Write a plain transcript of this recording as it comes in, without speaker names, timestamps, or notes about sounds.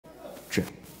Check.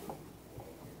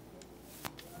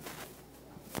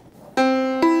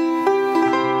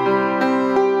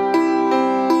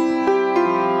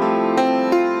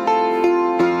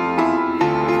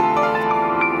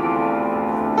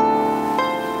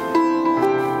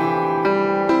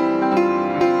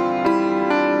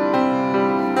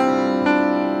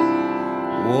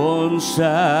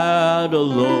 Sat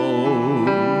alone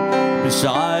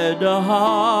beside the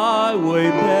highway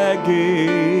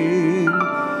begging.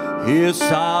 His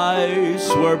eyes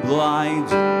were blind,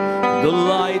 the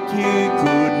light he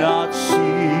could not see.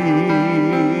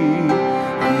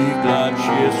 He clutched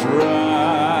his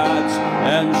rags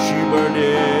and shivered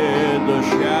in the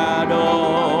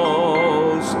shadows.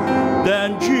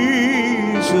 Then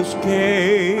Jesus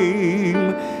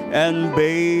came and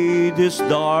bade his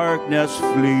darkness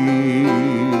flee.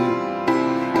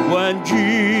 When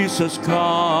Jesus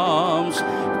comes,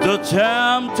 the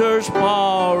tempter's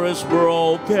power is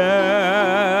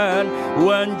broken.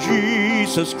 When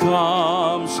Jesus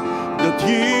comes, the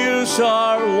tears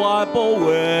are wiped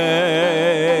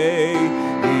away.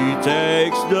 He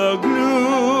takes the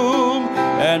gloom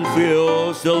and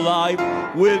fills the light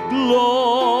with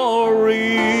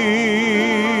glory.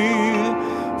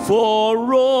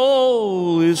 For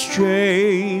all is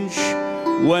changed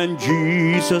when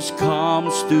Jesus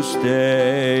comes to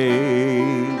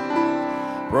stay.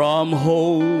 From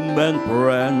home and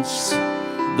friends,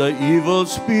 the evil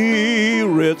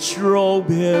spirits drove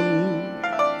him.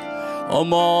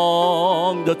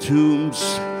 Among the tombs,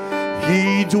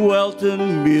 he dwelt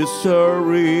in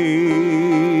misery.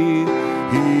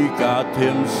 He got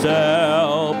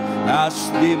himself as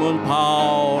demon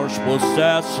powers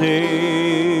possess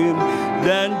him.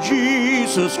 Then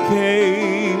Jesus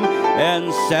came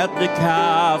and set the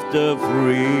captive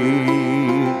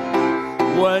free.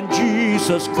 When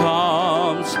Jesus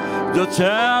comes, the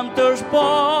tempter's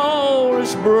power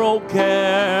is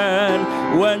broken.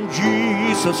 When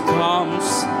Jesus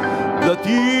comes, the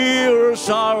tears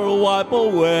are wiped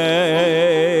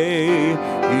away.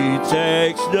 He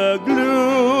takes the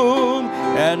gloom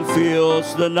and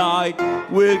fills the night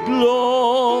with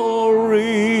glory.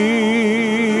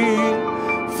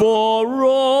 For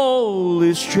all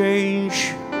is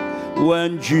changed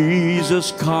when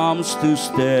Jesus comes to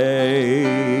stay.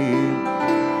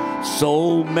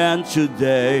 So men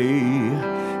today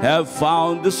have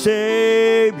found the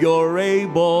Savior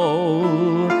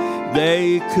able.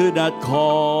 They could not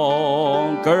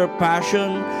conquer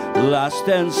passion, lust,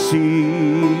 and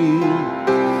sin.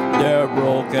 Their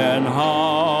broken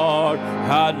heart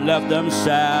had left them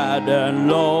sad and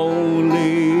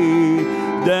lonely.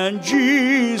 Then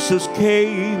Jesus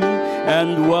came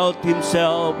and dwelt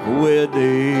himself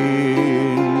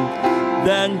within.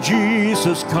 Then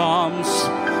Jesus comes,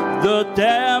 the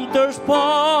tempter's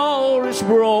power is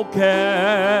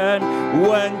broken.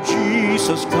 When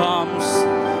Jesus comes,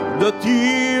 the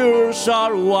tears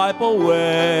are wiped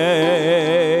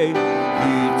away.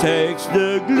 He takes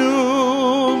the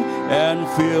gloom and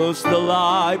fills the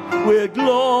light with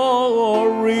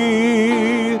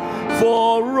glory.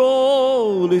 For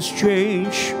all is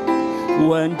changed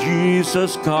when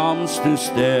Jesus comes to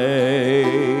stay.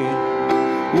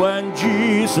 When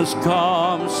Jesus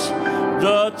comes,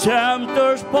 the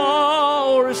tempter's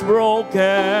power is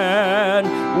broken.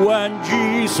 When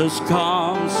Jesus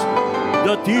comes,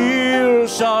 the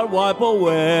tears are wiped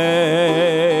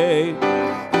away.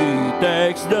 He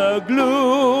takes the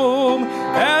gloom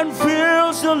and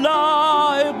fills the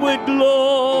light with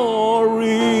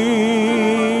glory.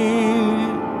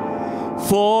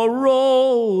 For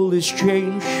all is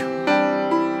changed.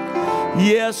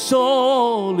 Yes,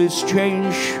 all is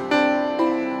changed.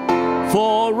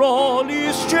 For all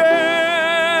is changed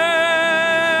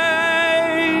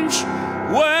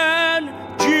when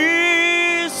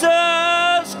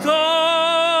Jesus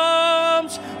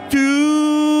comes to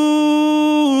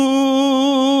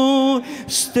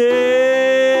stay.